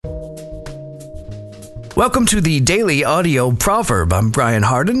Welcome to the Daily Audio Proverb. I'm Brian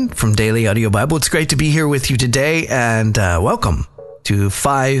Hardin from Daily Audio Bible. It's great to be here with you today, and welcome to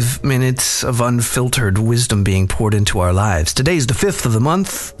 5 minutes of unfiltered wisdom being poured into our lives. Today's the 5th of the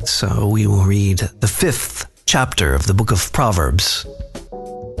month, so we will read the 5th chapter of the book of Proverbs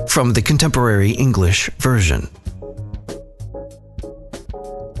from the Contemporary English Version.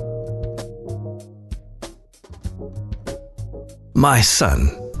 My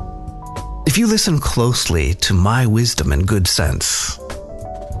son, if you listen closely to my wisdom and good sense,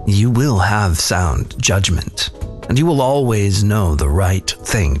 you will have sound judgment, and you will always know the right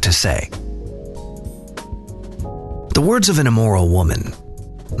thing to say. The words of an immoral woman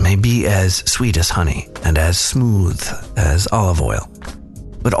may be as sweet as honey and as smooth as olive oil,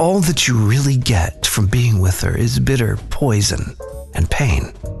 but all that you really get from being with her is bitter poison and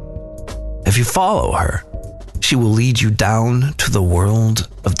pain. If you follow her, she will lead you down to the world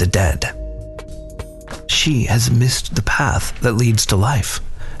of the dead. She has missed the path that leads to life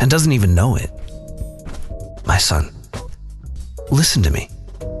and doesn't even know it. My son, listen to me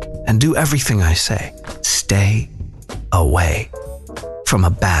and do everything I say. Stay away from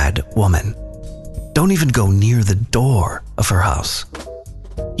a bad woman. Don't even go near the door of her house.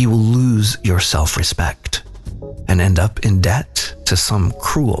 You will lose your self-respect and end up in debt to some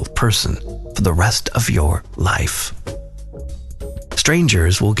cruel person for the rest of your life.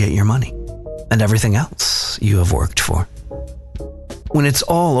 Strangers will get your money and everything else you have worked for. When it's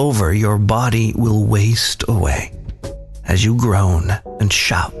all over, your body will waste away as you groan and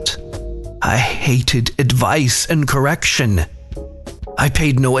shout, "I hated advice and correction. I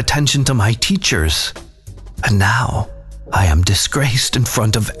paid no attention to my teachers, and now I am disgraced in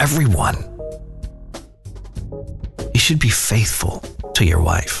front of everyone." You should be faithful to your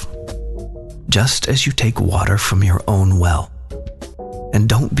wife, just as you take water from your own well. And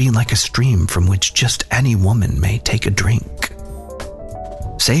don't be like a stream from which just any woman may take a drink.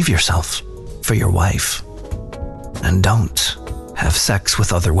 Save yourself for your wife, and don't have sex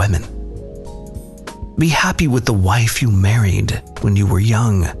with other women. Be happy with the wife you married when you were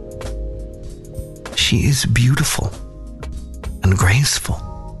young. She is beautiful and graceful,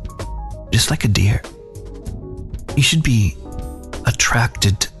 just like a deer. You should be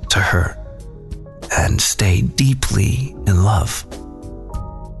attracted to her and stay deeply in love.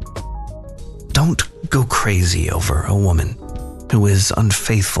 Don't go crazy over a woman who is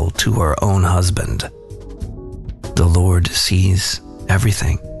unfaithful to her own husband. The Lord sees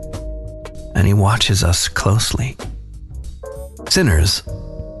everything, and He watches us closely. Sinners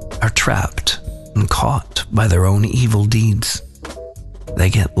are trapped and caught by their own evil deeds. They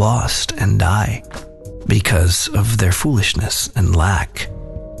get lost and die because of their foolishness and lack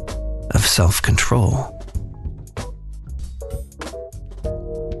of self-control.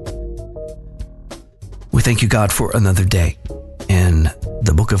 We thank you, God, for another day in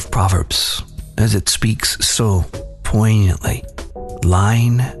the book of Proverbs, as it speaks so poignantly,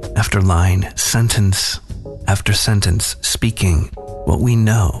 line after line, sentence after sentence, speaking what we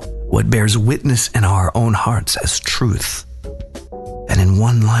know, what bears witness in our own hearts as truth. And in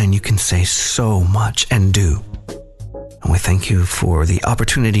one line, you can say so much and do. And we thank you for the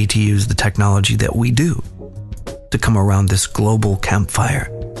opportunity to use the technology that we do to come around this global campfire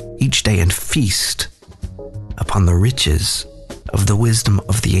each day and feast upon the riches of the wisdom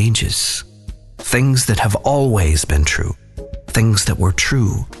of the ages, things that have always been true, things that were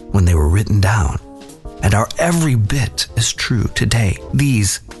true when they were written down, and are every bit as true today,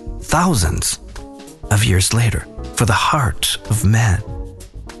 these thousands of years later, for the heart of man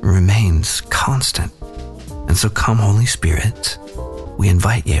remains constant. And so come, Holy Spirit, we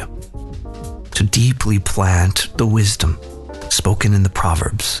invite you to deeply plant the wisdom spoken in the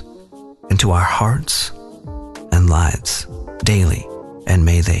Proverbs into our hearts and lives daily, and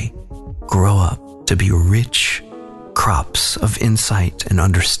may they grow up to be rich crops of insight and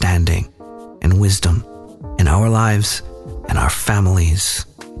understanding and wisdom in our lives and our families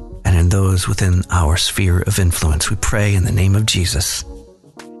and in those within our sphere of influence. We pray in the name of Jesus.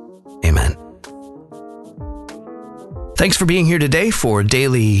 Amen. Thanks for being here today for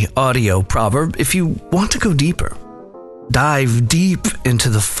Daily Audio Proverb. If you want to go deeper, dive deep into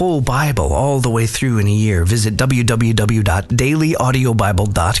the full Bible all the way through in a year, visit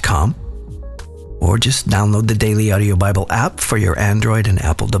www.dailyaudiobible.com or just download the Daily Audio Bible app for your Android and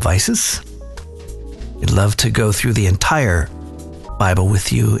Apple devices. We'd love to go through the entire Bible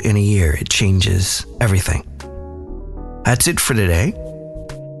with you in a year. It changes everything. That's it for today.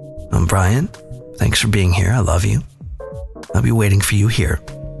 I'm Brian. Thanks for being here. I love you. I'll be waiting for you here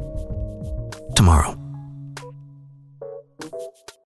tomorrow.